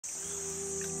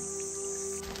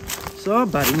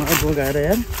सब भारीमा बोगाएर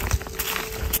यार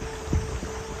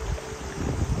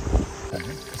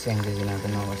स्याङ्जे जिल्ला त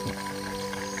नबस्ने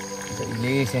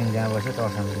जहिले स्याङ जहाँ बस्यो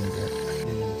टर्सँग दिन्छ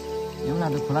एउटा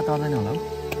त खोला तर्दैन होला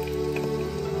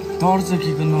तर्छ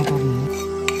कि नतर्नु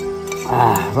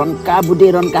रन्का बुढे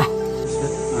रन्का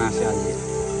हाँसे हाल्दियो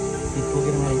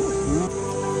बोकेर मारेको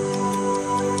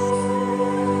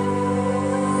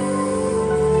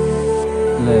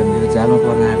ल मेरो जालमा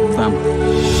पर्न आएको बाम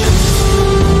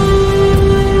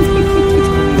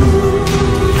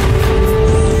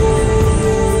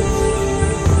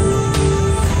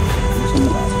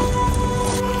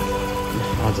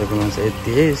आजको मान्छे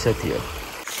यति साथी हो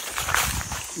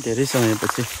धेरै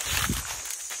समयपछि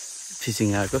फिसिङ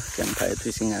आएको क्याम्प फायर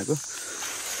फिसिङ आएको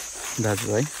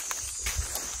दाजुभाइ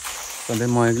सधैँ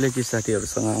म एक्लै कि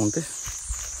साथीहरूसँग आउँथेँ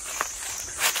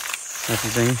साथी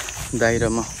चाहिँ दाइ र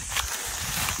म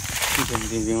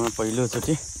जिन्दगीमा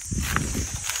पहिलोचोटि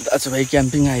दाजुभाइ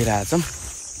क्याम्पिङ आइरहेछौँ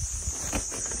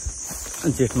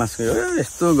जेठ मासको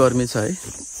यस्तो गर्मी छ है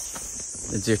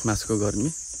जेठ मासको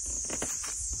गर्मी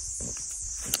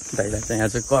दाइलाई चाहिँ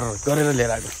आज गरेर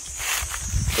लिएर आएको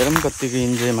हेरौँ कतिको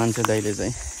इन्जोय मान्छ दाइले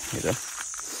चाहिँ हेर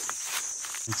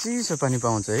चिसो पानी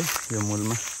पाउँछ है यो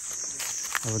मूलमा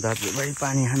अब दाजुभाइ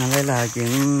पानी खानलाई लाग्यो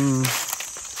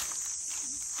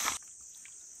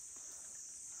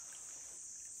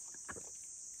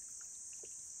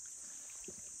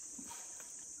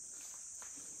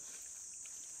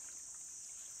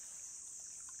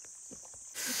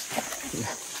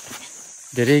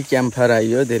धेरै क्याम्प फायर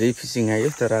आइयो धेरै फिसिङ आयो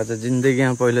तर आज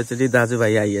जिन्दगीमा पहिलोचोटि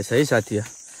दाजुभाइ आइएछ है साथी हो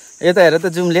यता हेर त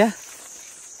जुम्ल्या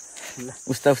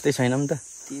उस्ता उस्तै छैनौँ त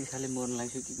तिर्खाले मर्न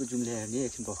लागिसकेको जुम्ल्या हेर्ने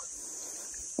एकछिन पख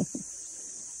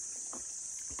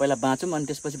पहिला बाँचौँ अनि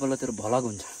त्यसपछि बल्ल तेरो भलग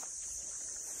हुन्छ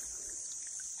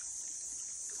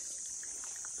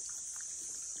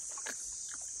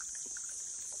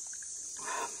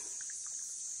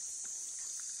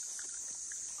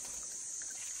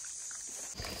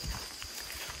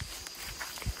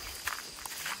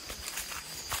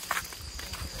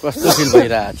कस्तो फिल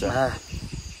भइरहेछ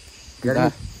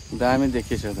दामी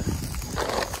देखिस त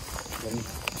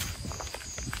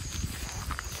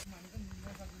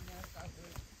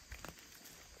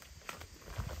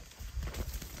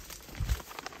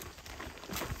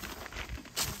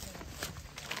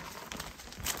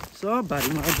सब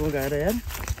भारीमा बोगाएर यार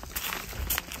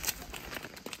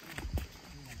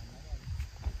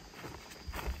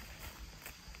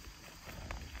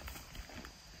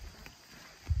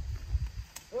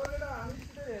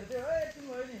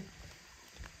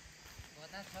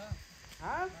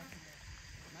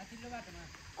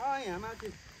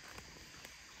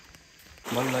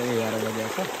बल्ल 11 बजे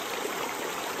आएको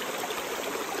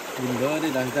दिनभरि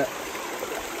राख्दा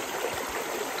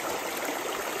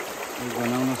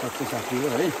बनाउन सक्छ साथी हो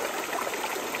है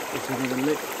त्यसरी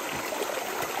डल्लै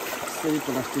सही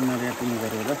प्लास्टिकमा ऱ्यापिङ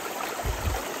गरेर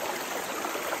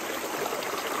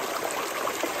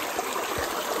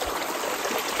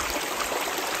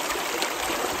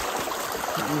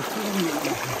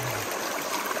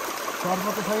सर्प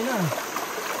त छैन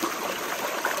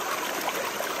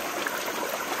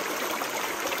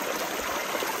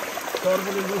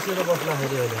सर्पले लुसेर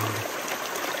बस्दाखेरि अहिले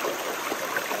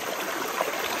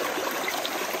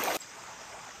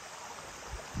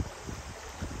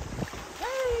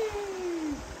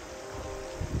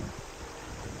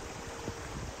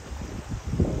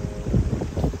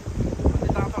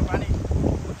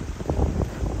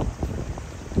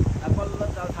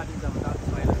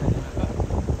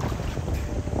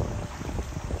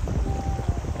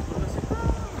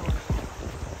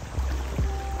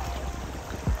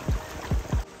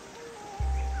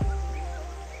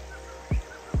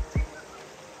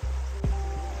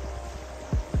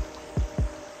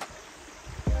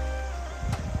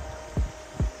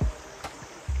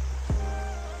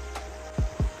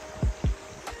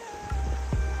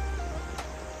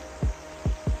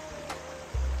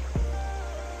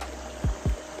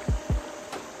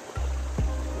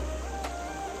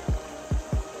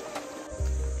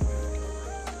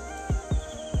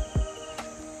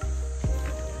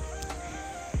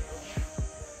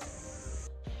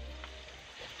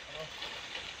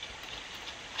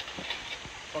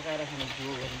पकाएर खाने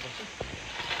जुओ गर्नुपर्छ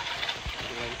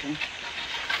त्यो लागि चाहिँ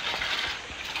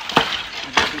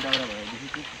बेसी दाउरा भएदेखि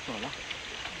के कस्तो होला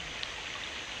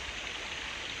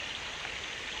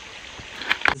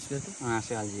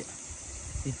हाँसे हाल्दियो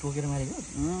पिट बोकेर मारेको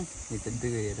भित्र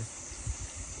दुई हेर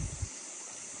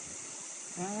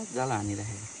जाला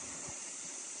हानिराखेको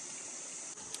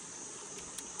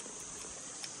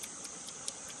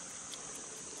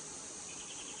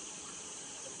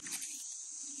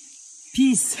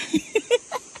फिस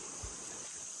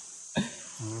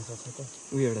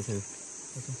उयो एउटा छ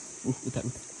उता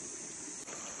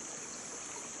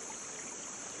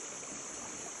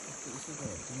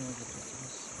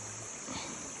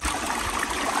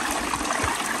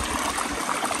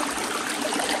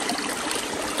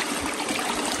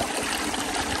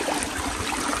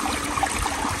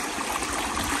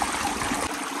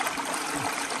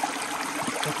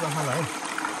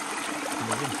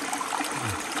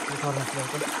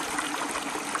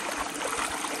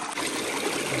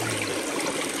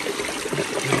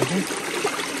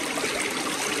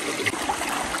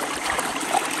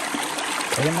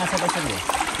माछा कसरी हो?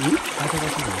 माछा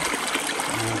कसरी हो?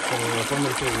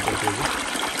 1500 रुपियाँ केजी।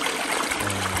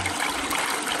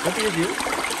 कति केजी हो?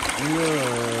 यो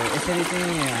यसरी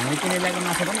चाहिँ हामी किनेर ल्याएको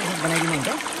माछा पनि यसरी बनाइदिनुहुन्छ?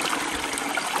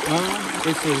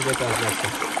 100 रुपियाँ चार्ज लाग्छ।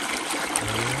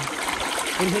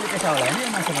 फेरि पैसा होला होइन यो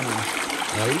माछा बनाउनु?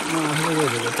 होइन म आफूले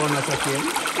रोजेको 50-60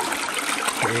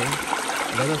 ए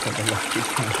गजब छ त ल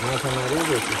माछा माऱ्यो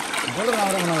बेसी बडो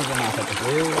राम्रो बनाउँछ माछा त।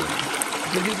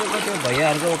 दिदीको त्यो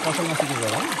भैयाहरूको पसलमा सिकेको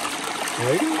होला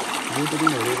होइन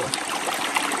युट्युबहरू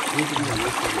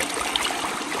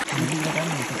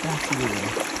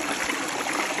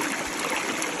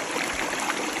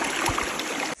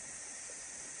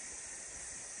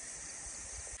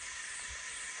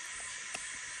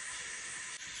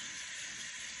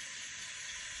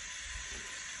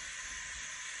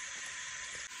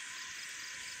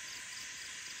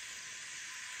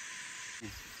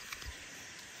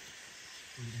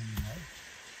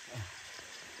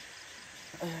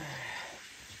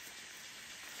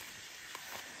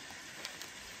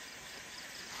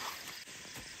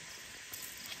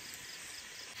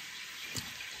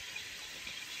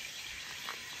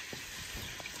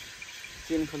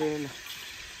चेन खोलेर ल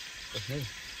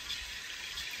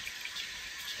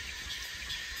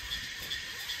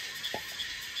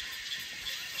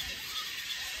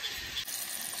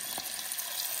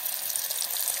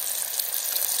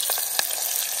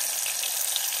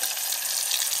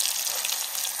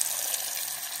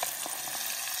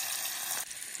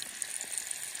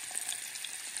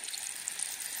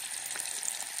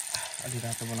अलि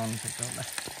रातो बनाउनु पर्छ होला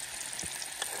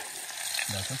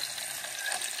रातो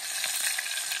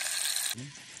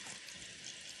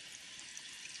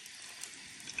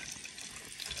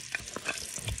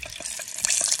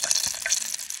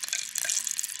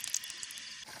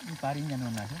पारिन जानु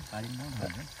मन लाग्छ पारिन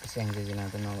स्याङ चाहिँ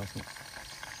त नबस्नु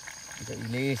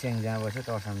जहिले स्याङ जहाँ बस्यो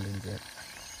तर्साम दिन्छ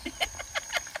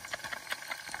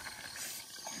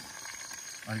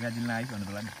अर्का दिनमा आइस भन्नु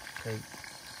होला नि खै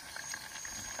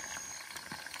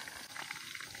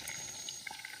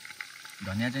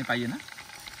धनियाँ चाहिँ पाइएन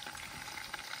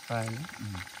पाएन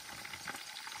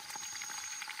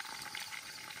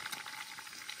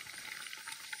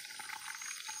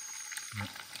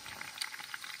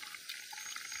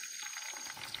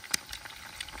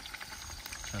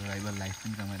सर्भाइभल लाइफ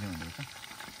पनि रमाइलो हुँदो रहेछ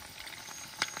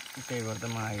त्यही गर्दा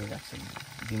म आइरहेको छु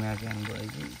दिमाग यहाँ गयो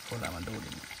कि खोलामा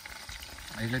दौडिनु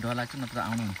अहिले डर लाग्छ नत्र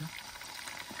आउनुहुन्छ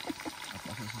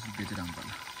पसल ससल बेचेर आउनु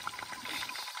पर्ला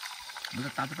म त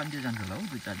तातो पानीतिर जान्छु होला हौ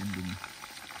 2-4 दिन घुम्नु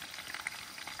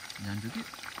जान्छु कि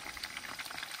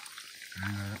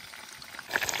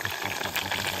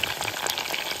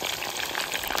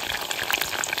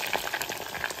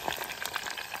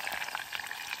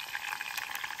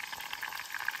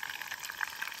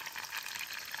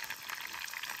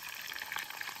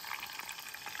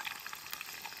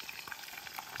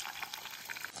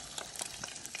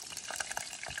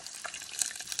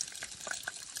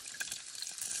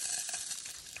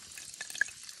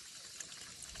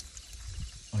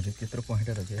हजुर त्यत्रो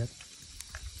पखेटा रहेछ यार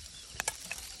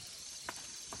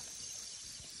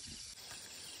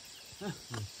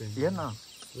हेर न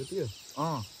त्यो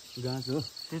गाँस हो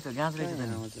त्यही त गाँस रहेछ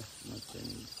त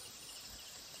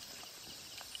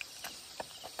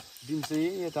दिउँसो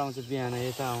यता आउँछ बिहान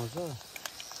यता आउँछ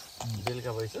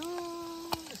बेलुका भएछ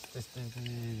त्यस्तै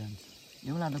जान्छ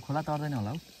यो बेला त खोला तर्दैन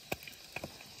होला हौ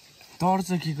तर्छ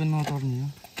के को नतर्ने हो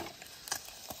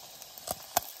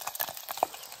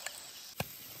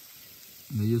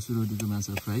यो सुरौटीको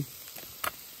माछा फ्राई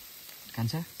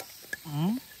खान्छ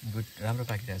गुड राम्रो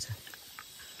पाकिरहेछ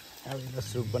अब यो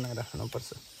सुप बनाएर राख्नुपर्छ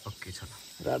ओके छ ल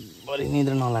रातभरि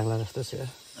निद्रा नलाग्ला जस्तो छ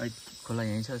अहिले खोला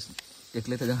यहीँ छ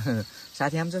एक्लै त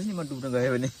साथी आउँछस् नि म डुब्न गयो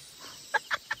भने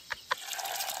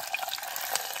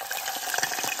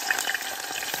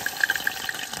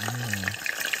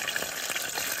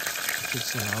ठिक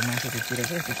छ अब माछा त्यति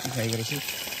रहेछ त्यति फ्राई गरेपछि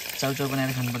चाउचाउ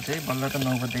बनाएर खानुपर्छ है बल्ल त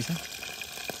 9 बज्दैछ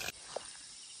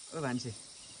ओ भान्से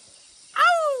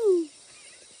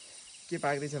के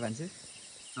पाक्दैछ भन्छ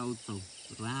chow chow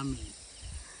ramen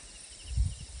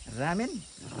ramen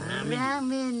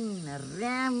ramen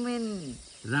ramen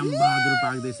Rambahadur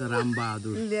पाक्दैछ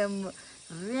Rambahadur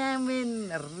ramen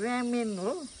ramen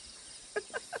हो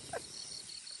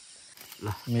ल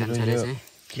मेरो यो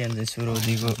के भन्छ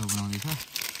सुरौदीको बनाउँदैछ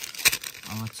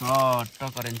अब चट्ट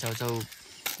करेन्ट चाउचाउ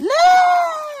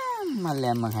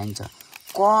ल्याममा खाइन्छ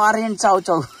करेन्ट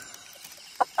चाउचाउ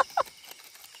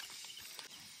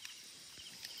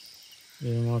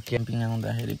म क्याम्पिङ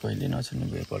आउँदाखेरि कहिले नछुनु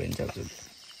भयो करेन्ट चाउचाउ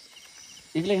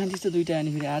एक्लै खान्थेस् त दुईटा अनि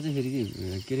फेरि आज फेरि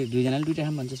के अरे दुईजनाले दुईटा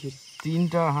खाम भन्छस् फेरि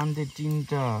तीनटा खान्थे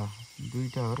तीनटा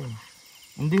दुईटा हो र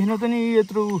देख्न त नि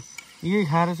यत्रो यही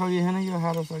खाएर सकेको छैन यो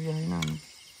खाएर सकेको छैन अनि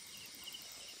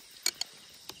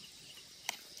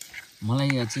मलाई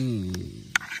चाहिँ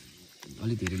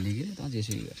अलिक धेरै लेखेर त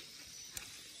जेसै गरे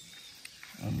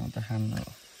म त खान्न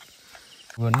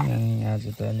गर्ने अनि आज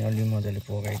त अनि अलि मजाले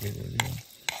पकाइदिएको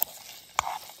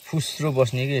फुस्रो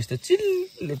बस्ने कि यस्तो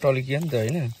चिल्लो टल्कियो नि त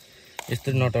होइन यस्तो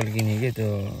नटल्किने कि त्यो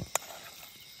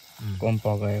कम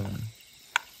पकायो भने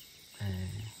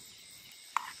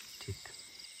ठिक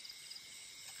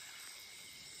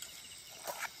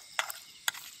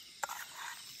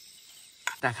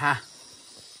खा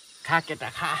खा केटा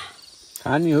खा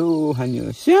खाने हो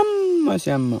श्याममा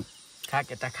श्याममा खा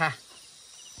केटा खा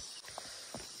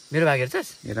मेरो भाग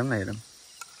हेर्छस् हेरौँ न हेरौँ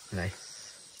भाइ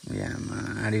यहाँमा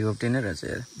आडी घोप्टे नै रहेछ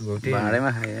हेर घोप्टे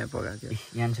भाँडैमा खाए पकाएको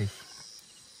यहाँ पनि छ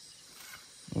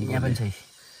यहाँ पनि छ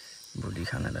भोलि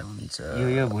खानालाई हुन्छ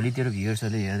यो भोलि तेरो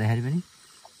भ्युअर्सहरूले हेर्दाखेरि पनि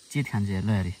चित खान्छ हेर ल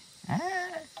हेरी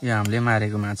यो हामीले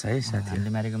मारेको माछा है साथी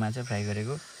हामीले मारेको माछा फ्राई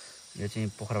गरेको यो चाहिँ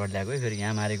पोखराबाट ल्याएको है फेरि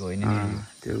यहाँ मारेको होइन नि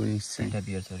त्यो तिनवटा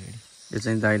भ्युअर्सहरू हेरी यो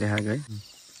चाहिँ दाइले खाएको है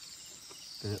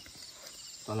त्यो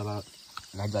तलबाट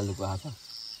लाइट बाल्नुको आएको छ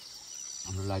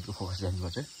हाम्रो लाइटको फोकस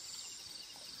जानुपर्छ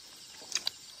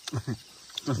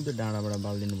त्यो डाँडाबाट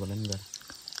बालिदिनु पर्यो नि त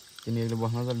तिनीहरूले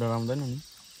बस्न त डराउँदैन नि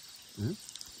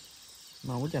म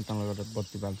त्यहाँ तल गरेर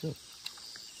बत्ती बाल्छु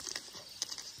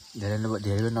धेरै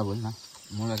नबोल न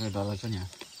मलाई चाहिँ डर लाग्छ नि यहाँ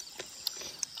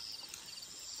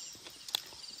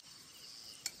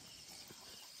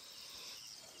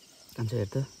कान्छ हेर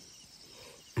त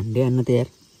अंडे अन्नु त यार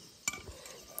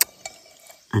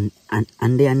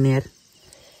अंडे अन्ने यार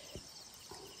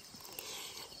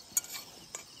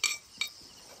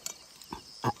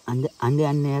अंडे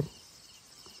अन्ने यार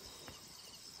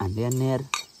अंडे अन्ने यार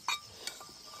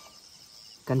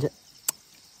कान्छ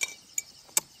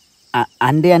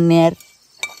अंडे अन्ने यार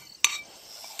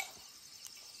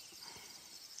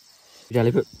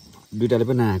दुईटाले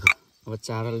पो नआएको अब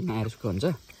चारले नआएर सुको हुन्छ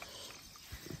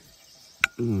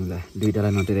ल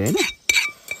दुईटालाई नटेरे होइन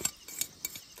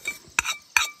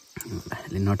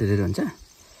ल नटेरेर हुन्छ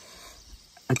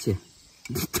अच्छा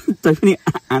तै पनि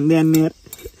आन्दै आन्ने यार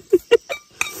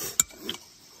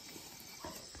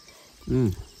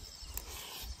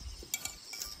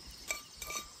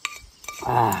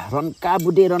रन्का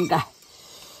बुढे रन्का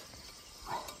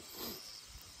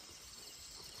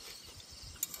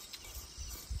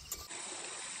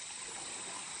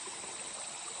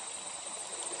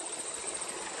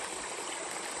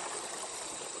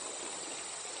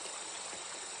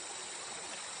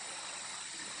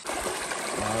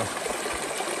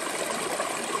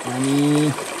पानी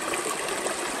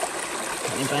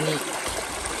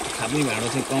खाने भाँडो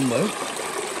चाहिँ कम भयो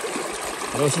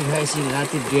रौसी खाएपछि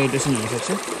राति डिहाइड्रेसन हुनसक्छ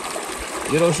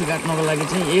यो रौसी काट्नको लागि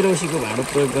चाहिँ यही रौसीको भाँडो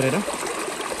प्रयोग गरेर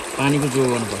पानीको जो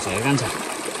गर्नुपर्छ हेर कान्छ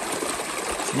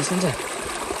निस्कन्छ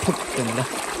ठुक्कै ल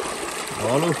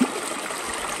हलो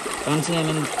 500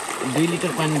 ml 2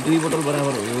 लिटर पानी 2 बोतल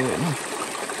बराबर हो होइन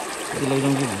यति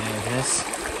लैजाउँ कि भने फ्रेस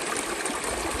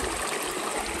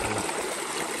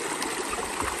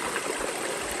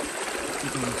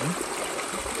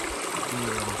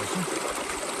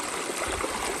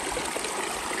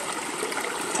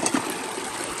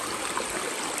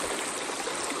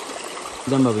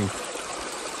जम्बाबी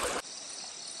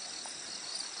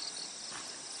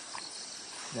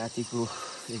रातिको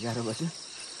 11 बज्यो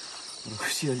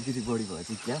रक्सी अलिकति बढी भयो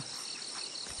चाहिँ क्या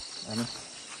अनि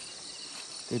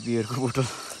त्यही बियरको बोतल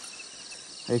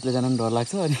एक्लै जान पनि डर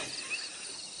लाग्छ अनि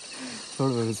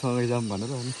छोडहरू सँगै जाऊँ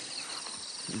भनेर अनि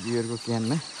बियरको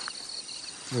क्यानमा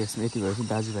यसमा यति भएपछि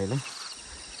दाजुभाइलाई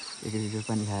 1 लिटर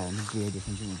पानी खायो भने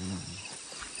डिहाइड्रेसन चाहिँ हुँदैन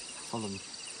फलो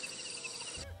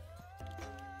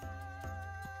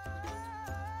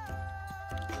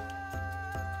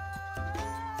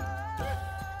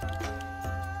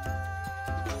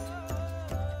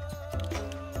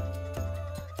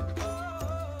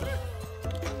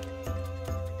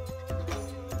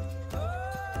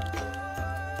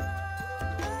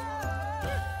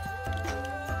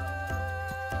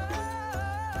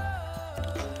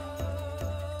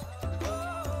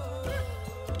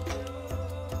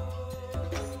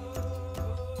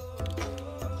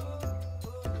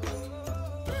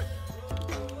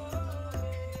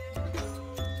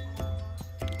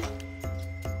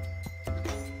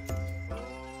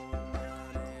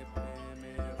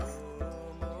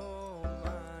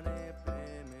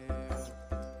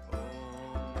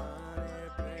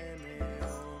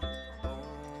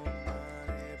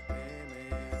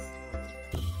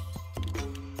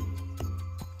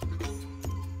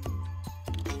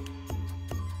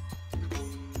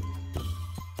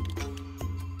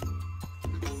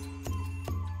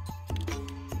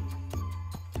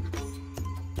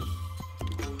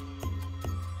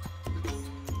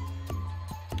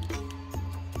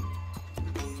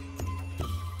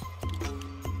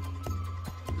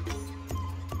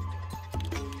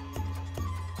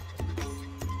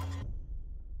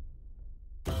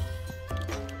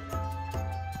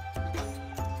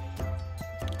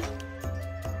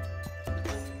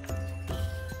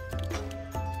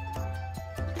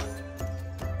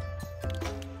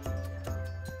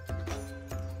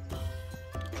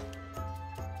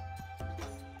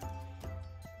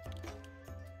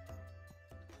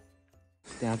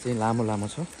त्यहाँ चाहिँ लामो लामो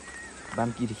छ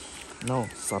बामकिरी नौ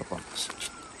सर्प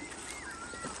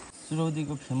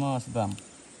सुरौदीको फेमस बाम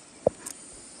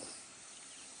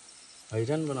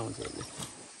हैरान बनाउँछ यसले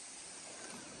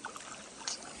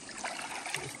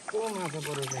यस्तो माछा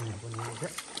परेको यहाँ पनि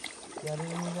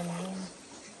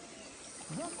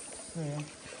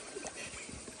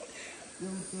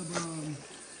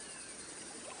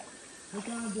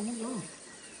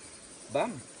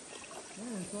बाम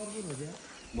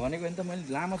भनेको नि त मैले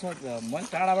लामो छ मैले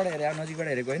टाढाबाट हेरेँ नजिकबाट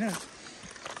हेरेको होइन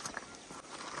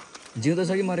जिउँदो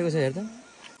छ कि मरेको छ हेर त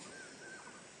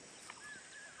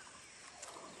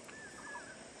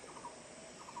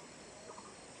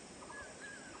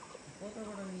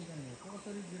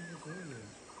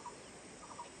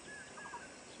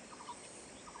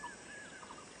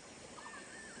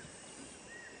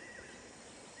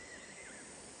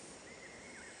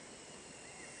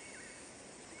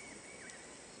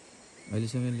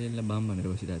अहिलेसम्म यसलाई बाम भनेर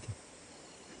बसिरहेको थियो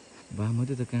बाम हो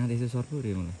त्यो त कहाँ देख्छ सर्प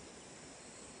रे मलाई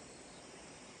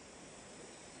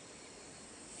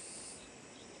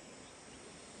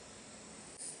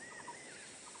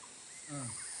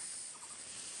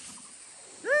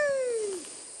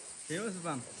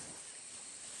बाम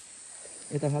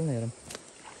यता फाल्न हेरौँ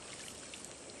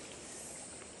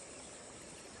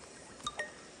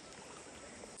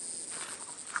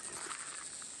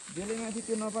बेलैमाथि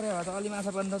त्यो नपऱ्यो भए त अलि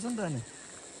माछा पर्ने रहेछ नि त अनि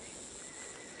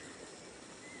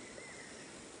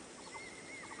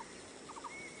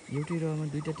एउटै रहमा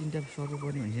दुईटा तिनटा सर्प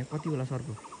पर्ने भने यहाँ कति होला सर्प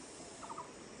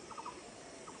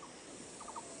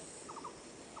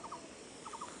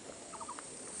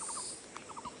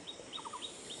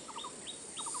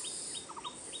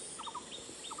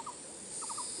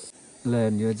ल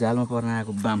यो जालमा पर्न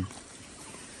आएको बाम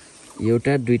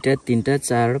एउटा दुईटा तिनटा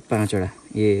चारवटा पाँचवटा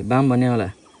ए बाम भन्ने होला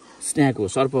स्न्याक हो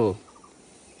सर्प हो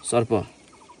सर्प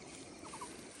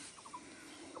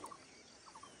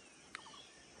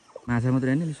माछा मात्रै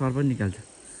होइन सर्प पनि निकाल्छ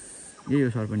यही हो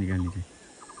सर्प निकाल्ने चाहिँ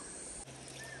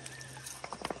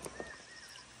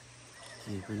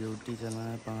एउटै जालमा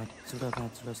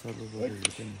पाँचवटा सर्प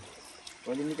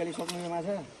कहिले निकालिसक्नु यो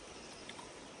माछा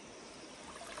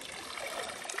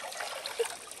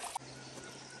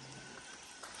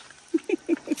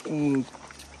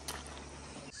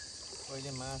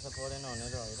कहिले माछा परेन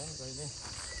भनेर होइन कहिले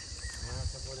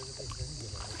माछा परेको देख्दैन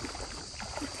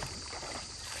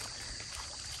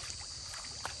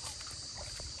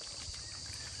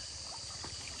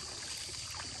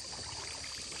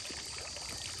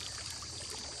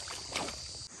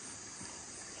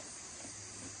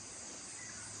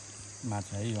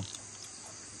माछा है यो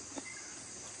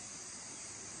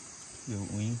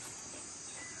उही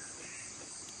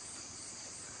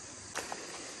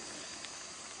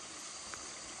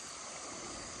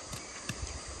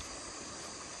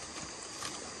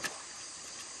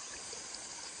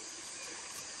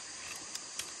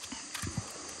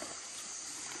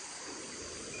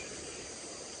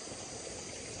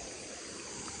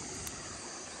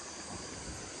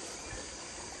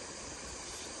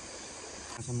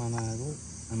मामा आएको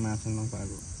माछा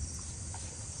नपाएको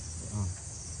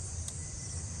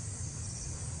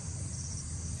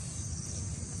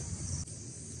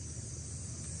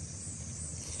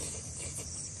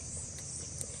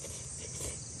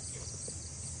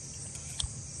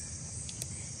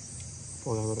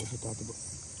पकाएको रहेछ तातो भयो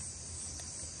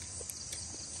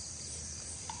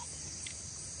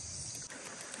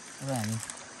अब हामी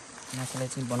माछालाई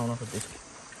चाहिँ बनाउन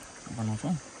खोज्दैछौँ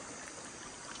बनाउँछौँ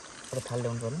तर थाल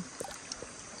ल्याउनु पर्यो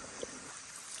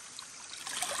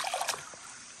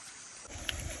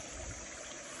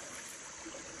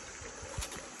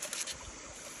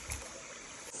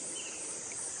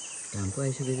घाम पो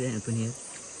आइसकेको यहाँ पनि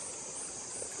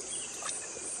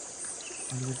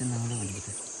अलिकति नआउला भनेको त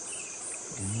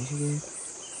घाम आइसक्यो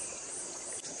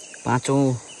पाँचौँ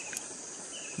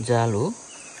जाल हो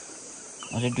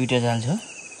अझै दुईटा जाल छ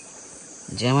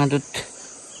ज्यामा दुध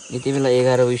यति बेला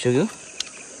 11 भइसक्यो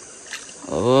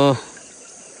अब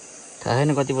थाहा छैन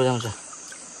कति बजाउँछ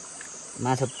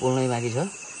माछा पोल्नै बाँकी छ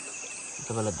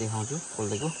तपाईँलाई देखाउँछु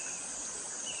पोल्देको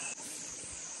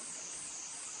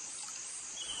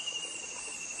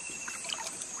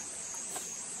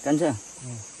कान्छ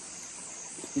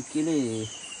यो केले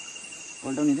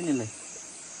पल्टाउने थियो नि यसलाई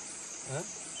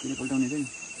केले पल्टाउने थियो नि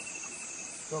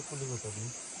टक्कुलीको त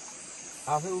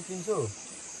आफै उकिन्छ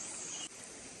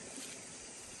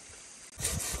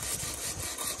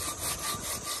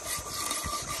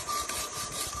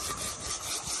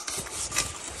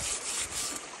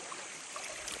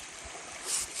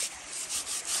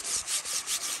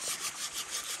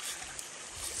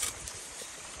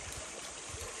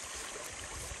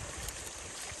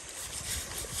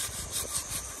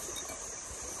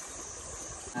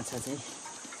माछा चाहिँ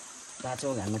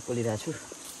पाँचौँ घाममा पोलिरहेको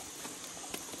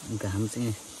छु। घाम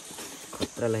चाहिँ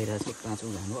खतरा लागिरहेको छ, पाँचौँ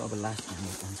घाम हो। अब लास्ट घाम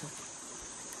जान्छ।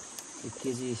 1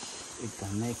 केजी, एक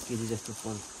घाममा 1 केजी जस्तो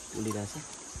पोलिरहेछ।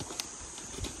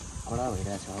 कडा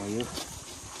भइरहेछ। अब यो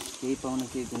केही पाउन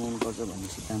केही गुमाउनु पर्छ भन्ने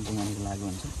सिद्धान्त यहाँनिर लागु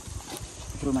हुन्छ।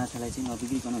 यत्रो माछालाई चाहिँ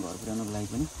नबिग्रिकन घर पुर्याउनको लागि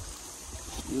पनि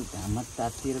यो घाममा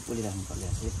तातिएर पोलिराख्नु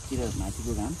पर्छ। यतिर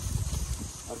माथिको घाम,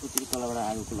 अर्कोतिर तलबाट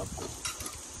आगोको लप्को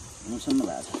हुनुसम्म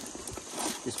भएको छ।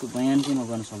 त्यसको बयान चाहिँ म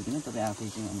गर्न सक्दिनँ, तपाईँ आफै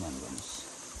चाहिँ अनुमान गर्नुहोस्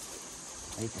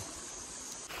है त।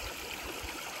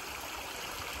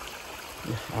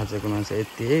 आजको माछा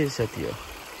यति है साथी हो।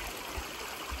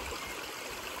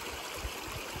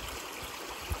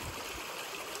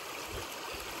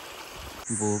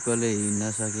 भोकले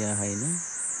हिँड्न सकिया छैन,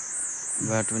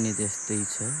 बाटो पनि त्यस्तै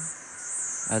छ।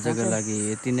 आजको लागि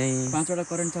यति नै। 5वटा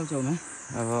करेन्ट चल्छौमा।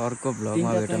 अब अर्को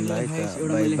भ्लगमा भेटौँला है त।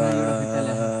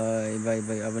 By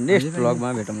by. अब नेक्स्ट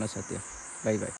भ्लगमा भेटौँला साथी। By by.